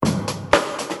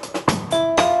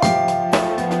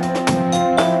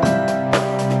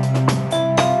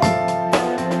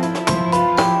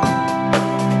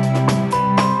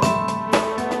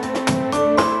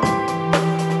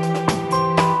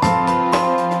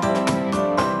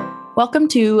Welcome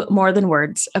to More Than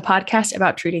Words, a podcast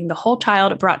about treating the whole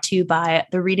child, brought to you by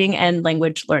the Reading and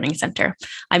Language Learning Center.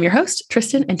 I'm your host,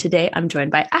 Tristan, and today I'm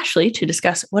joined by Ashlee to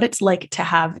discuss what it's like to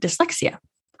have dyslexia.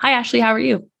 Hi, Ashlee. How are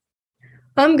you?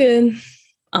 I'm good.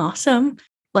 Awesome.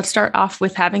 Let's start off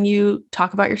with having you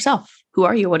talk about yourself. Who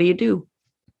are you? What do you do?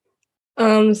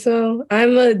 So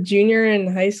I'm a junior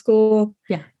in high school.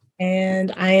 Yeah.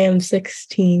 And I am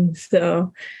 16.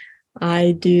 So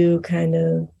I do kind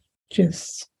of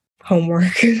just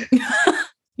homework.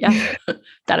 Yeah,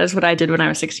 that is what I did when I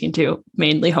was 16 too.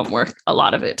 Mainly homework, a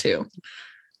lot of it too.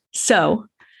 So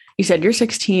you said you're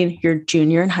 16, you're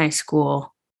junior in high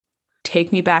school.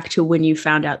 Take me back to when you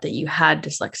found out that you had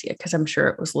dyslexia, because I'm sure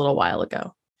it was a little while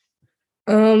ago.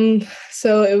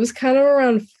 So it was kind of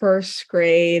around first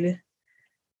grade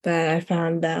that I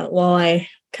found out. Well, I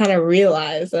kind of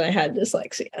realized that I had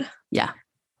dyslexia. Yeah.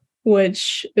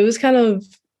 Which it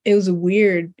was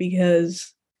weird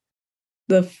because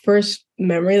the first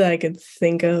memory that I could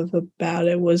think of about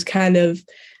it was kind of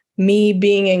me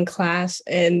being in class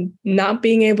and not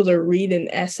being able to read an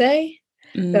essay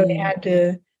that we had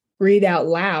to read out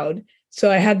loud.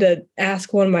 So I had to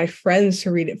ask one of my friends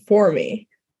to read it for me,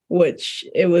 which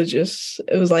it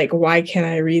was like, why can't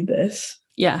I read this?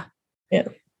 Yeah. Yeah.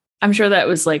 I'm sure that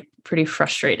was like pretty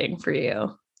frustrating for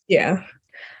you. Yeah.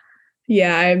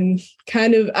 Yeah. I'm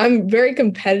very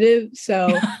competitive.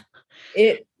 So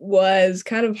it was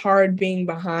kind of hard being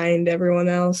behind everyone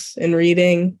else in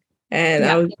reading. And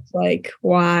I was just like,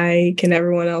 why can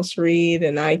everyone else read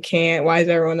and I can't? Why is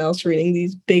everyone else reading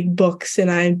these big books?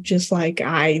 And I'm just like,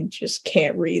 I just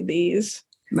can't read these.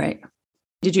 Right.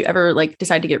 Did you ever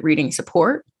decide to get reading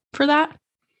support for that?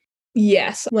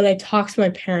 Yes. When I talked to my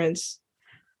parents,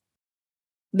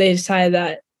 they decided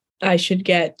that I should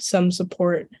get some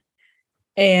support.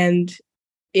 And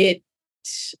it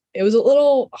was a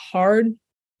little hard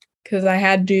because I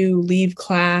had to leave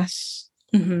class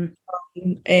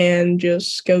and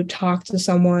just go talk to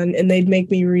someone, and they'd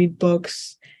make me read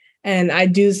books. And I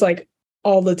do this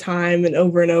all the time and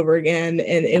over again.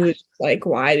 And it was like,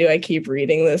 why do I keep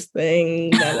reading this thing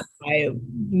that I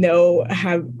know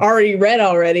have already read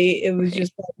already? It was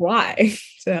just like, why?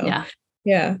 So,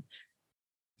 yeah.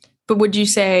 But would you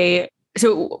say,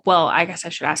 I guess I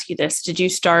should ask you this. Did you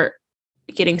start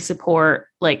getting support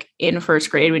in first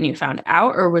grade when you found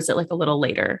out, or was it a little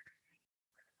later?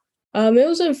 It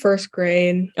was in first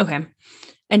grade. Okay.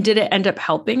 And did it end up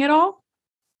helping at all?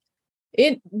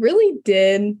 It really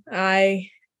did. I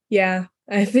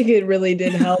think it really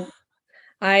did help.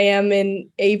 I am in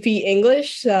AP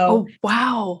English, so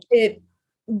wow. It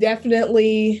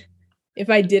definitely, if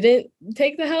I didn't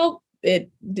take the help,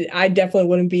 I definitely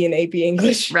wouldn't be in AP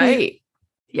English. Right.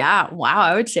 Yeah. Wow.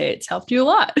 I would say it's helped you a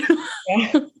lot.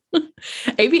 Yeah.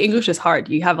 AP English is hard.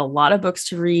 You have a lot of books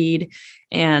to read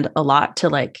and a lot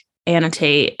to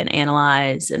annotate and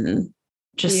analyze and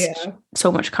just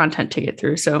so much content to get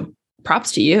through. So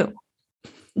props to you.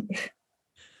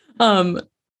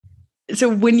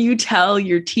 So when you tell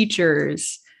your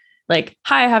teachers, hi,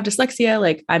 I have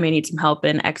dyslexia, I may need some help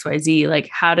in XYZ,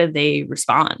 how do they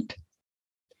respond?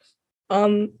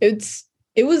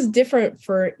 It was different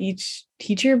for each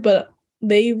teacher, but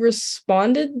they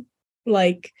responded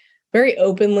very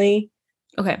openly.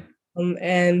 Okay.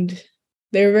 And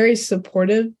they were very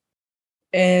supportive,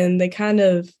 and they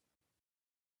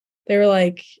were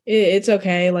like, it's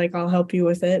okay. I'll help you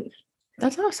with it.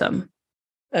 That's awesome.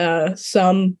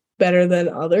 Some better than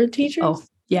other teachers. Oh,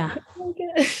 yeah.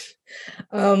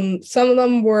 Some of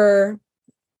them were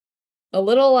a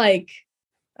little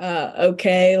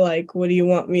okay, what do you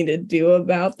want me to do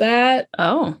about that?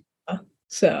 Oh.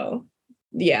 So,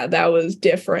 yeah, that was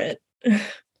different.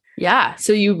 Yeah.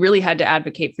 So you really had to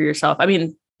advocate for yourself. I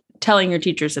mean, telling your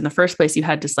teachers in the first place you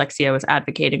had dyslexia was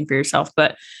advocating for yourself.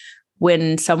 But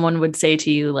when someone would say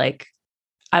to you,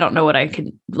 I don't know what I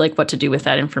could, what to do with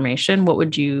that information, what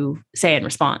would you say in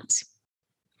response?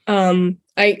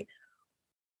 I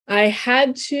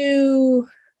had to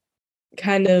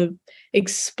kind of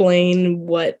explain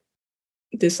what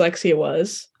dyslexia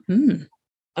was,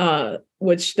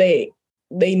 which they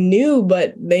knew,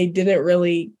 but they didn't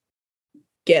really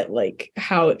get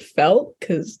how it felt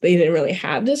because they didn't really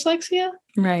have dyslexia.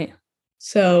 Right.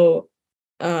 So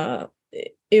it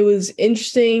was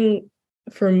interesting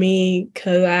for me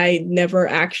because I never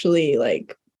actually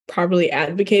properly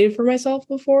advocated for myself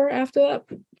before that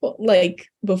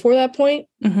point.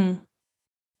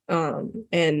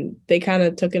 And they kind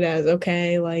of took it as,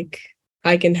 okay,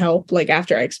 I can help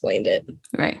after I explained it.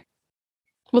 Right.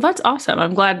 Well, that's awesome.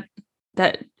 I'm glad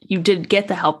that you did get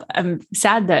the help. I'm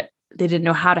sad that they didn't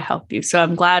know how to help you. So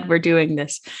I'm glad we're doing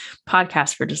this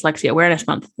podcast for Dyslexia Awareness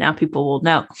Month. Now people will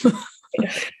know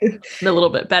a little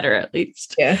bit better, at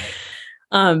least. Yeah.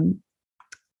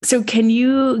 So can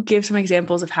you give some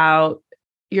examples of how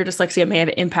your dyslexia may have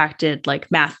impacted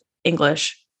like math,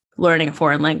 English, learning a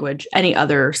foreign language, any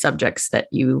other subjects that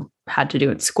you had to do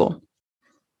in school?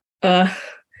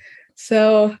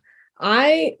 So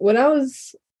when I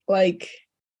was like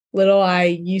little, I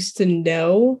used to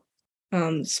know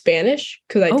Spanish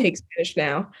because I take Spanish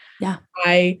now. Yeah.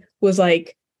 I was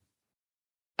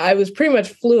pretty much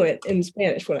fluent in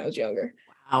Spanish when I was younger.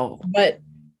 Wow. But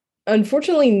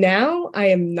unfortunately now I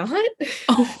am not.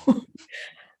 Oh.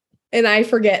 And I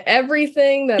forget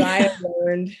everything that I have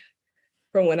learned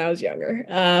from when I was younger.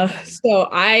 So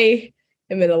I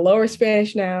am in a lower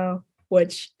Spanish now,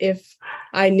 which if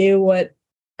I knew what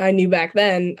I knew back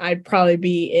then, I'd probably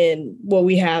be in what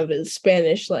we have is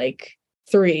Spanish like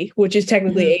 3, which is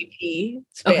technically AP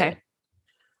Spanish.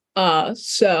 Okay.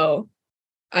 So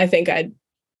I think I'd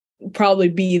probably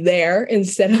be there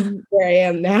instead of where I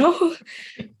am now.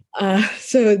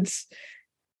 So it's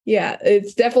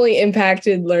definitely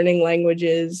impacted learning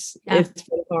languages. Yeah. It's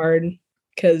been hard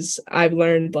because I've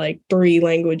learned like 3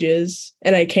 languages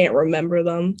and I can't remember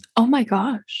them. Oh my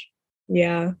gosh.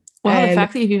 Yeah. Well, the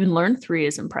fact that you've even learned 3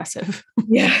 is impressive.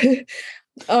 Yeah.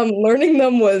 Learning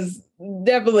them was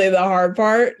definitely the hard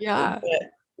part. Yeah.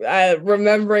 But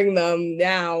remembering them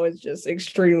now is just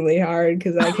extremely hard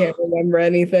because I can't remember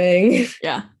anything.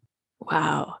 Yeah.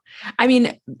 Wow. I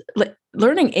mean,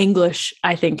 learning English,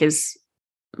 I think, is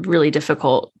really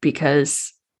difficult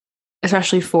because,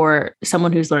 especially for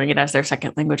someone who's learning it as their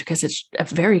second language, because it's a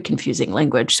very confusing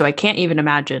language. So I can't even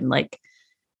imagine like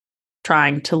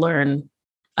trying to learn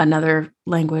another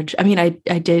language. I mean, I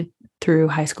did through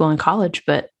high school and college,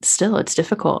 but still it's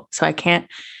difficult. So I can't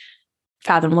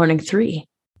fathom learning 3.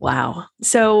 Wow.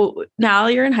 So now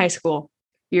you're in high school,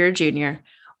 you're a junior.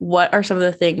 What are some of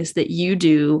the things that you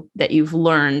do that you've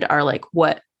learned are like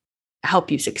what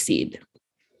help you succeed?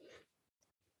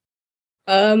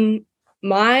 I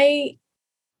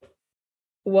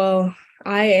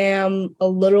am a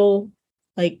little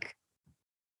like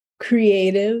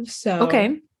creative. So,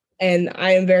 okay. And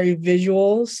I am very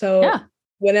visual. So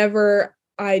whenever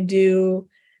I do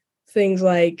things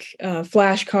like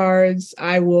flashcards,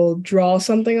 I will draw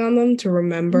something on them to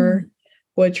remember,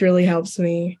 which really helps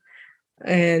me.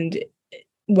 And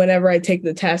whenever I take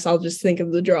the test, I'll just think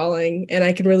of the drawing and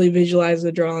I can really visualize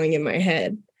the drawing in my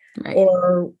head. Right.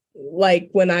 Or like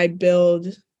when I build,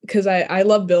 because I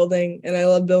love building and I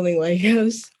love building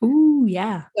Legos. Ooh,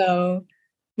 yeah. So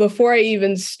before I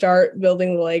even start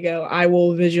building the Lego, I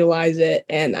will visualize it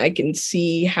and I can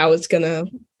see how it's going to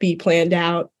be planned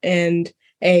out. And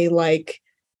a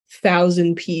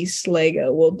 1,000-piece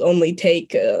Lego will only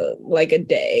take like a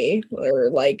day or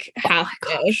like half a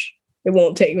day. It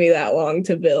won't take me that long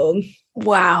to build.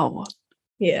 Wow.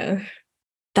 Yeah.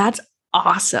 That's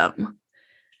awesome.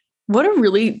 What a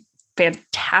really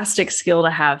fantastic skill to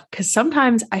have. Because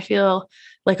sometimes I feel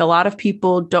like a lot of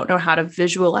people don't know how to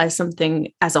visualize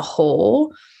something as a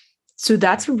whole. So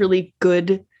that's a really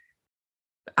good,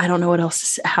 I don't know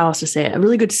how else to say it, a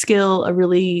really good skill, a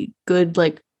really good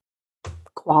like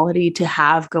quality to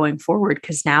have going forward.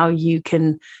 Because now you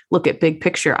can look at big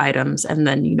picture items and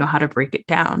then you know how to break it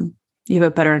down. You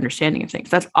have a better understanding of things.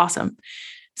 That's awesome.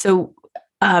 So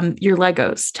your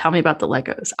Legos, tell me about the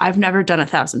Legos. I've never done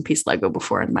 1,000-piece Lego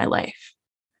before in my life.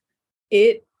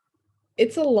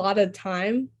 It's a lot of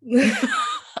time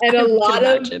and a lot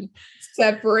of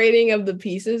separating of the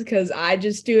pieces because I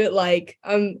just do it like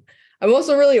I'm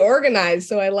also really organized.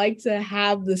 So I like to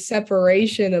have the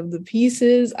separation of the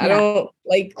pieces. Yeah. I don't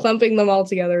like clumping them all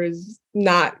together is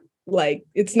not like,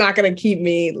 it's not going to keep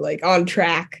me like on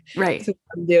track. Right. To what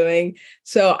I'm doing.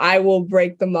 So I will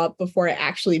break them up before I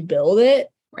actually build it.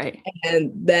 Right.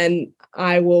 And then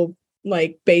I will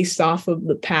like based off of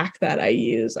the pack that I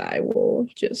use, I will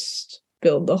just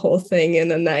build the whole thing in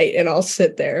a night and I'll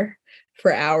sit there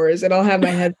for hours and I'll have my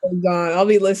headphones on. I'll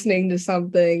be listening to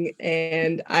something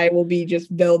and I will be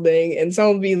just building and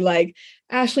someone will be like,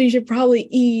 Ashlee, you should probably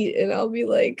eat. And I'll be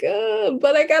like,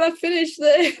 but I gotta finish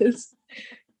this.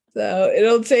 So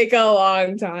it'll take a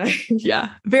long time.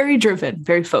 Yeah. Very driven,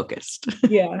 very focused.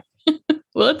 Yeah.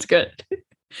 Well, that's good.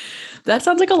 That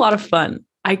sounds like a lot of fun.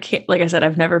 I can't, like I said,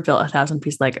 I've never built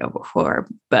 1,000-piece Lego before,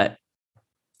 but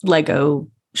Lego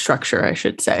structure, I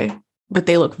should say, but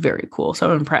they look very cool. So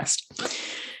I'm impressed.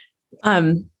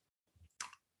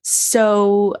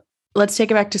 So let's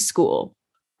take it back to school.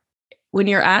 When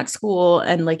you're at school,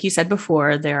 and like you said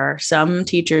before, there are some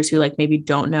teachers who like maybe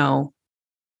don't know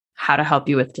how to help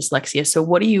you with dyslexia. So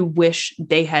what do you wish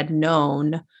they had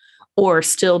known or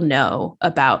still know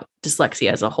about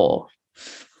dyslexia as a whole?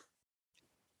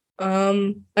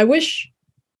 I wish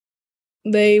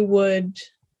they would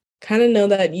kind of know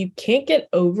that you can't get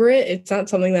over it. It's not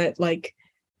something that like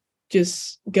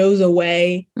just goes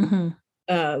away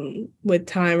with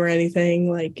time or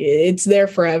anything. Like it's there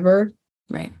forever.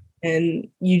 Right. And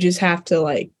you just have to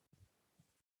like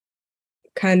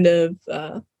kind of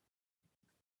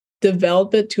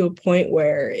develop it to a point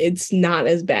where it's not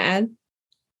as bad,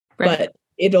 but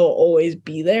it'll always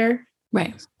be there.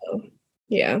 Right. So,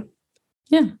 yeah.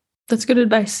 Yeah. That's good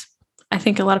advice. I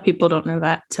think a lot of people don't know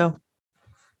that. So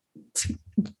it's a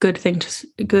good thing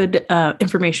good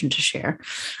information to share.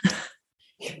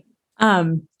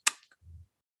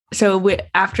 So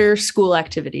after school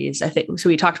activities, I think, so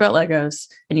we talked about Legos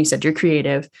and you said you're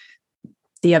creative.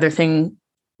 The other thing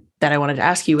that I wanted to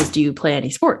ask you was, do you play any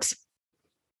sports?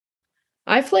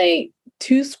 I play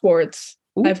 2 sports.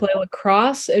 Ooh. I play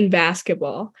lacrosse and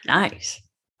basketball. Nice.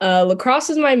 Lacrosse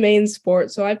is my main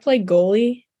sport, so I play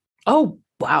goalie. Oh,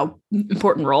 wow.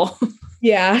 Important role.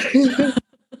 Yeah.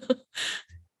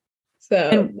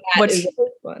 So that is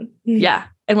fun. Yeah.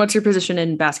 And what's your position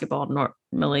in basketball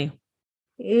normally?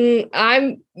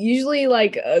 I'm usually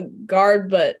like a guard,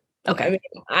 but okay. I mean,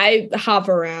 I hop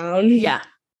around. Yeah.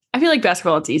 I feel like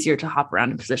basketball, it's easier to hop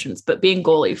around in positions, but being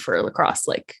goalie for lacrosse,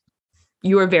 like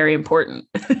you are very important.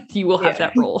 You will have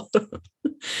that role.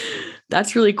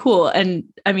 That's really cool. And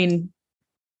I mean,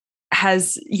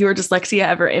 has your dyslexia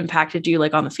ever impacted you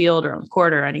like on the field or on the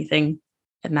court or anything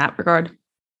in that regard?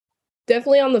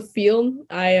 Definitely on the field.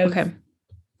 I have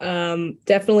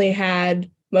definitely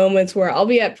had moments where I'll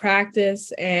be at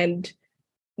practice and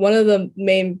one of the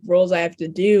main roles I have to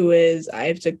do is I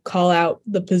have to call out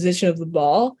the position of the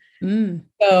ball.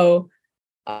 So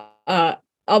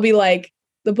I'll be like,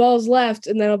 the ball's left.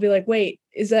 And then I'll be like, wait,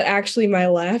 is that actually my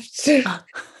left?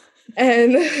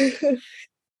 And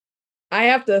I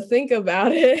have to think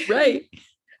about it. Right.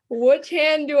 Which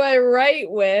hand do I write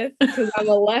with? Because I'm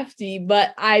a lefty,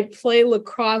 but I play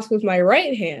lacrosse with my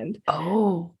right hand.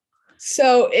 Oh.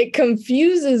 So it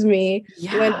confuses me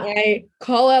when I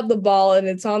call out the ball and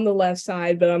it's on the left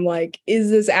side, but I'm like,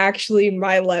 is this actually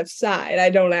my left side?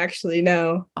 I don't actually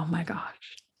know. Oh my gosh.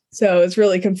 So it's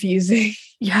really confusing.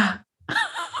 Yeah.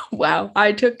 Wow.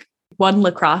 I took one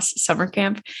lacrosse summer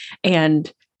camp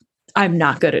and I'm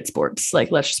not good at sports. Like,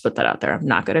 let's just put that out there. I'm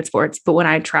not good at sports. But when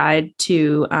I tried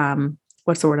to,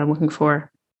 what's the word I'm looking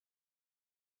for?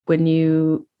 When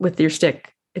you, with your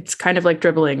stick, it's kind of like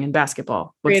dribbling in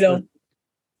basketball. Cradle.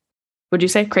 Would you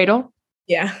say cradle?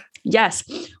 Yeah. Yes.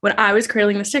 When I was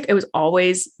cradling the stick, it was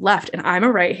always left and I'm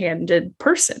a right-handed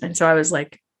person. And so I was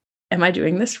like, am I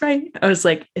doing this right? I was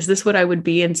like, is this what I would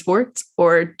be in sports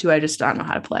or do I just not know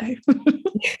how to play?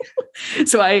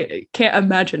 So I can't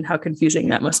imagine how confusing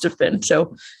that must have been.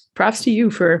 So props to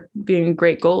you for being a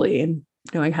great goalie and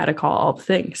knowing how to call all the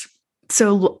things.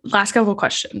 So last couple of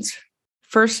questions.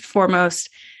 First, foremost,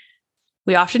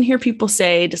 we often hear people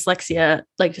say dyslexia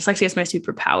is my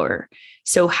superpower.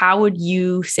 So how would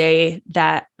you say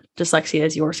that dyslexia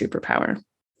is your superpower?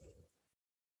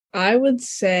 I would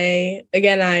say,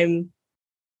 again,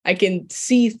 I can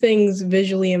see things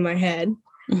visually in my head,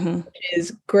 which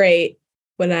is great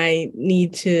when I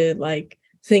need to like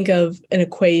think of an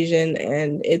equation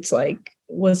and it's like,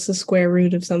 what's the square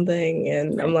root of something?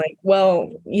 And I'm like,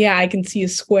 well, yeah, I can see a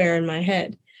square in my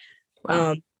head.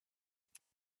 Wow.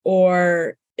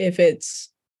 Or if it's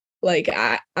like,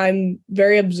 I'm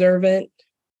very observant,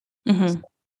 the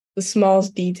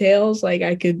smallest details, like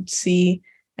I could see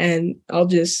and I'll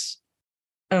just,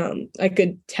 I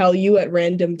could tell you at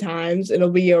random times.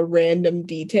 It'll be a random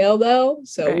detail though.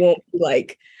 So it won't be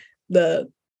like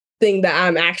the thing that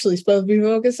I'm actually supposed to be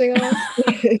focusing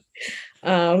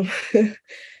on.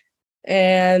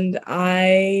 And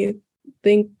I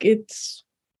think it's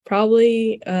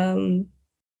probably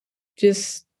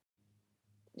just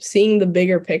seeing the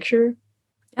bigger picture.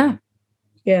 Yeah.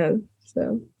 Yeah.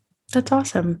 So that's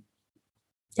awesome.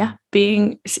 Yeah.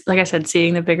 Being, like I said,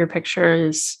 seeing the bigger picture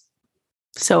is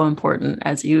so important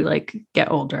as you like get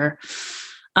older.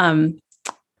 And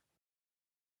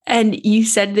you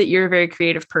said that you're a very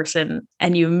creative person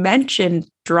and you mentioned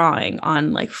drawing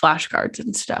on like flashcards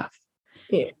and stuff.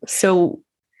 Yeah. So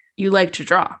you like to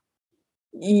draw?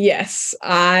 Yes,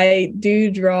 I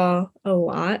do draw a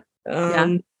lot.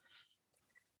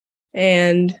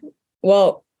 And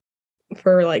well,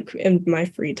 for like in my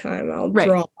free time, I'll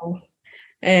draw.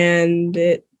 And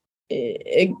it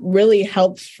really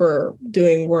helps for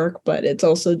doing work, but it's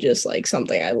also just like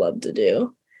something I love to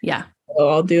do. Yeah. So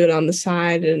I'll do it on the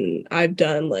side, and I've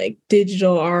done like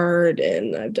digital art,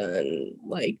 and I've done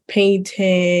like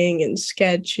painting and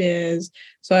sketches.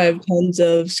 So I have tons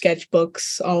of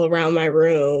sketchbooks all around my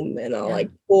room, and I'll like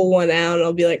pull one out and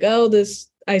I'll be like, oh,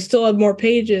 I still have more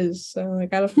pages, so I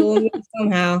gotta fill them in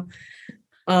somehow.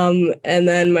 And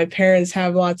then my parents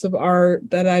have lots of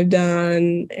art that I've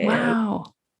done. And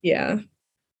wow. Yeah.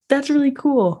 That's really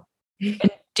cool. And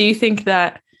do you think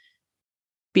that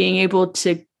being able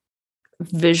to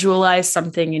visualize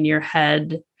something in your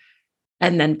head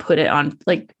and then put it on,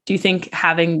 like, do you think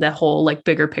having the whole like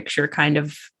bigger picture kind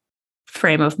of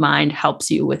frame of mind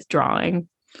helps you with drawing?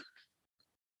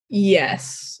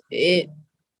 Yes, it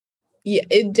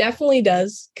definitely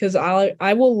does. Cause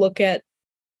I will look at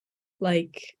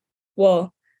like,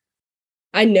 well,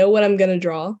 I know what I'm going to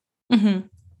draw.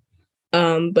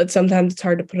 But sometimes it's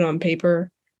hard to put it on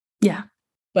paper. Yeah.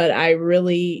 But I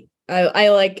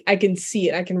can see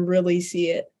it. I can really see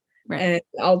it. Right. And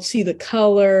I'll see the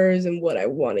colors and what I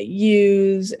want to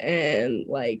use and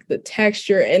like the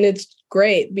texture. And it's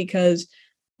great because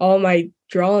all my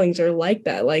drawings are like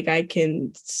that. Like I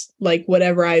can, like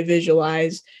whatever I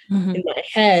visualize in my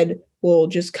head will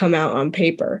just come out on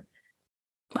paper.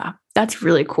 Wow. That's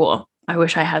really cool. I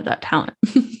wish I had that talent.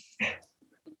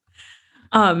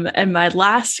 And my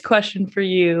last question for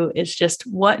you is just,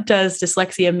 what does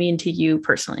dyslexia mean to you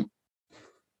personally?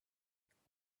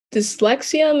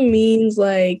 Dyslexia means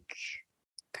like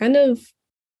kind of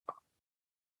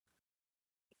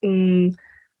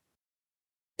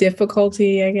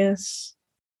difficulty, I guess.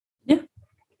 Yeah.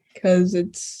 Because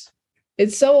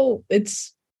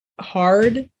it's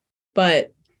hard,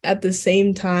 but at the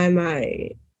same time,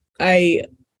 I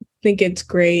think it's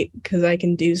great because I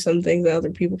can do some things that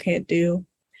other people can't do.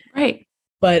 Right.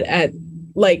 But at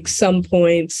like some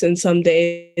points and some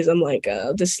days, I'm like,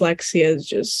 dyslexia is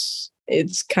just,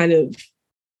 it's kind of,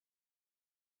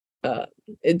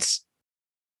 it's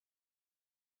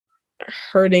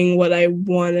hurting what I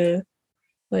want to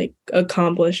like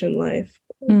accomplish in life.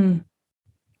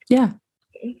 Yeah,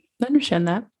 I understand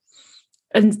that.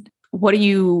 And what do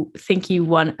you think you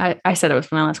want? I said it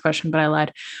was my last question, but I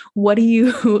lied. What do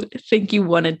you think you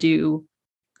want to do,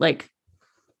 like,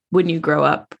 when you grow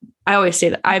up? I always say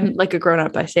that I'm like a grown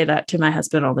up. I say that to my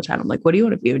husband all the time. I'm like, what do you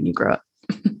want to be when you grow up?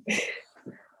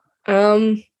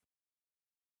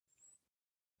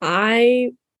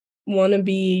 I want to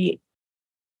be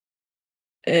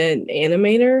an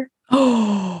animator.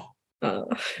 Oh,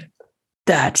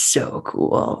 that's so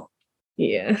cool.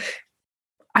 Yeah.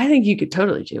 I think you could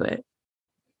totally do it.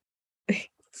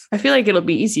 I feel like it'll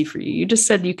be easy for you. You just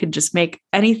said you could just make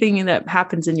anything that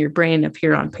happens in your brain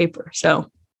appear on paper.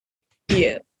 So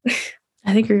yeah,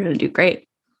 I think you're going to do great.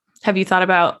 Have you thought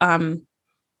about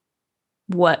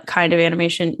what kind of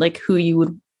animation, like who you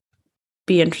would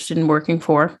be interested in working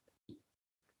for?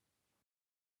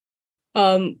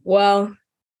 Well,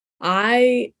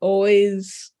 I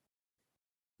always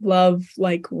love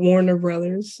like Warner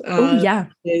Brothers.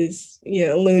 Is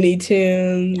Looney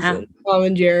Tunes and Tom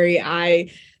and Jerry.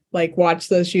 I like watch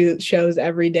those shows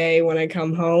every day when I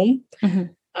come home.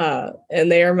 And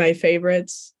they are my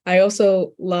favorites. I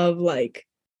also love like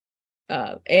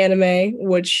anime,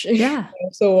 which I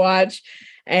also watch,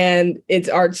 and its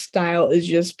art style is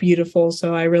just beautiful.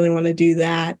 So I really want to do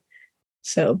that.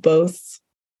 So both,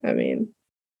 I mean,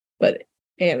 but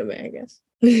anime, I guess.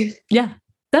 Yeah,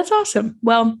 that's awesome.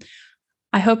 Well,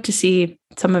 I hope to see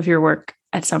some of your work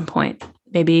at some point,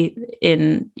 maybe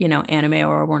in, anime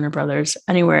or Warner Brothers,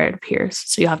 anywhere it appears.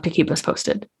 So you'll have to keep us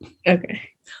posted. Okay.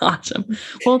 Awesome.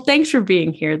 Well, thanks for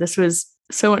being here. This was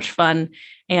so much fun.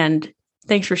 And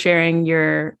thanks for sharing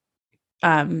your,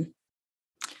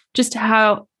 just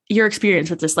how your experience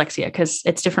with dyslexia, because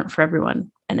it's different for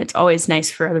everyone. And it's always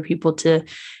nice for other people to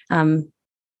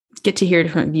get to hear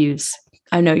different views.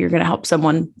 I know you're going to help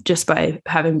someone just by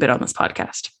having been on this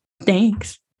podcast.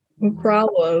 Thanks. No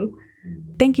problem.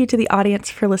 Thank you to the audience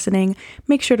for listening.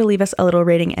 Make sure to leave us a little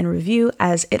rating and review,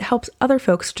 as it helps other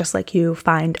folks just like you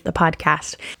find the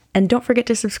podcast. And don't forget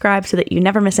to subscribe so that you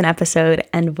never miss an episode,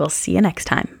 and we'll see you next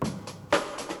time.